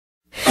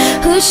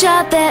Who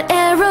shot that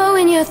arrow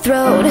in your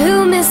throat?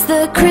 Who missed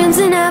the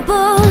crimson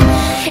apple?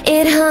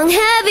 It hung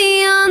heavy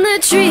on the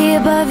tree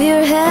above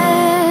your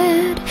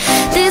head.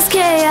 This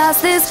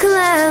chaos, this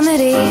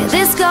calamity,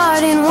 this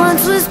garden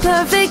once was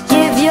perfect.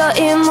 Give your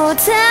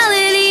immortality